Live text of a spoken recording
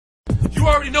You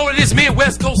already know what it is, man.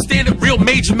 West Coast standard, real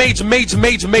major. I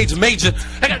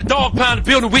got the dog pound in the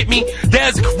building with me.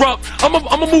 Dad's Kurupt.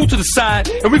 I'ma move to the side,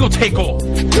 and we're gonna take off.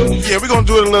 Yeah, we're gonna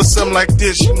do it a little something like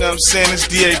this, you know what I'm saying? It's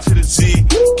D-A to the Z,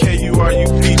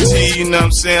 K-U-R-U-P-T, you know what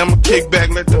I'm saying? I'ma kick back,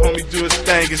 let the homie do his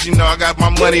thing, cause you know I got my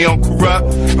money on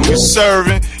Kurupt, and we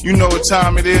serving, you know what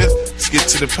time it is. Let's get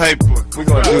to the paper. We're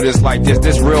gonna do this like this.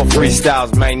 This real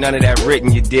freestyles, man. None of that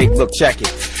written, you dig? Look, check it.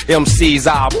 MCs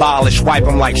I abolish, wipe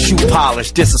them like shoe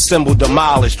polish, disassemble,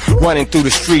 demolish. Running through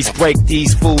the streets, break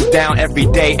these fools down every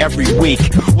day, every week.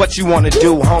 What you wanna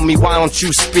do, homie? Why don't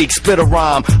you speak? Spit a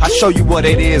rhyme. I show you what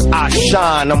it is. I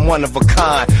shine. I'm one of a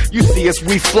kind. You see us,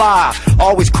 we fly.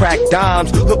 Always crack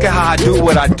dimes. Look at how I do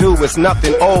what I do. It's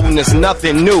nothing old and it's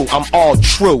nothing new. I'm all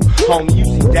true, homie. You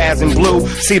see Daz in blue,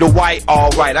 see the white,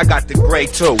 alright. I got the gray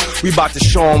too. We about to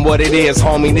show them what it is,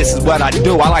 homie. This is what I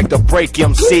do. I like to break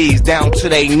MCs down to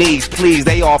their knees. Please,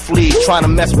 they all fleas trying to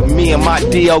mess with me and my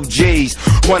DOGs.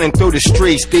 Running through the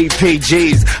streets,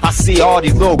 DPGs. I see all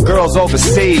these little girls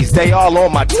overseas. They all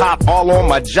on my top, all on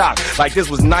my jock. Like this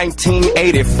was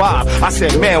 1985. I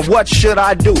said, man, what should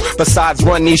I do besides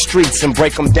run these streets and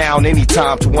break them down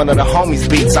anytime to one of the homies'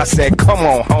 beats? I said, come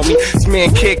on, homie. This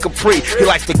man Kid Capri, he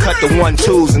likes to cut the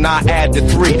 1-2s and I add the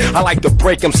 3. I like to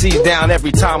break MCs down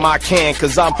every time I can,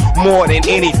 cause I'm more than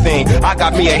anything. I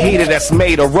got me a heater that's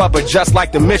made of rubber just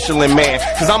like the Michelin Man,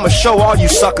 cause I'ma show all you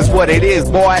suckers what it is,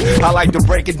 boy. I like to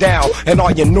break it down and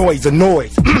all your noise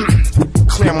annoys.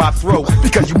 Clear my throat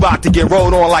because you about to get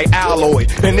rolled on like alloy.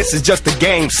 And this is just a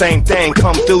game, same thing.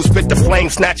 Come through, spit the flame,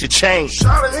 snatch your chain.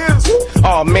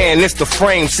 Oh man, it's the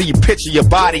frame. See you picture your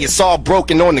body, it's all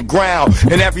broken on the ground.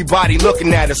 And everybody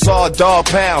looking at it's all dog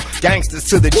pound. Gangsters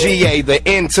to the GA, the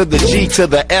N to the G to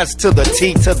the S to the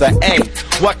T to the A.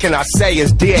 What can I say?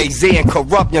 It's D-A-Z and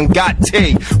Kurupt, young got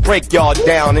T. Break y'all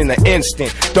down in an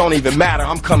instant. Don't even matter,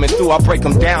 I'm coming through, I'll break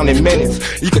them down in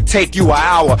minutes. You could take you an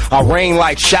hour, I rain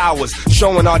like showers.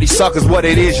 Showing all these suckers what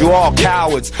it is, you all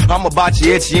cowards. I'm about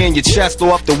you itchy in your chest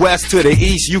or up the west to the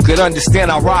east. You could understand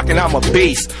I rock and I'm a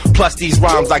beast. Plus these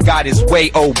rhymes I got is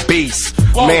way obese.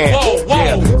 Whoa, Man, whoa.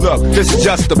 Yeah, look, this is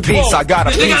just a piece. I got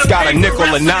a piece, got a nickel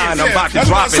and 9. I'm about to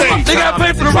drop it. They gotta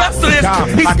pay for the rest of this.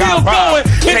 He's still going.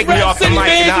 Take me off the mic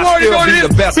and I'll still be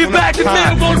the best one of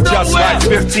time. Just like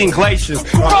 15 glaciers.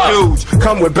 I'm huge.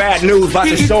 Come with bad news, about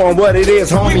to show them what it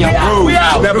is, homie. I'm rude.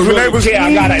 Never really care,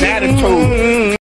 I got an attitude.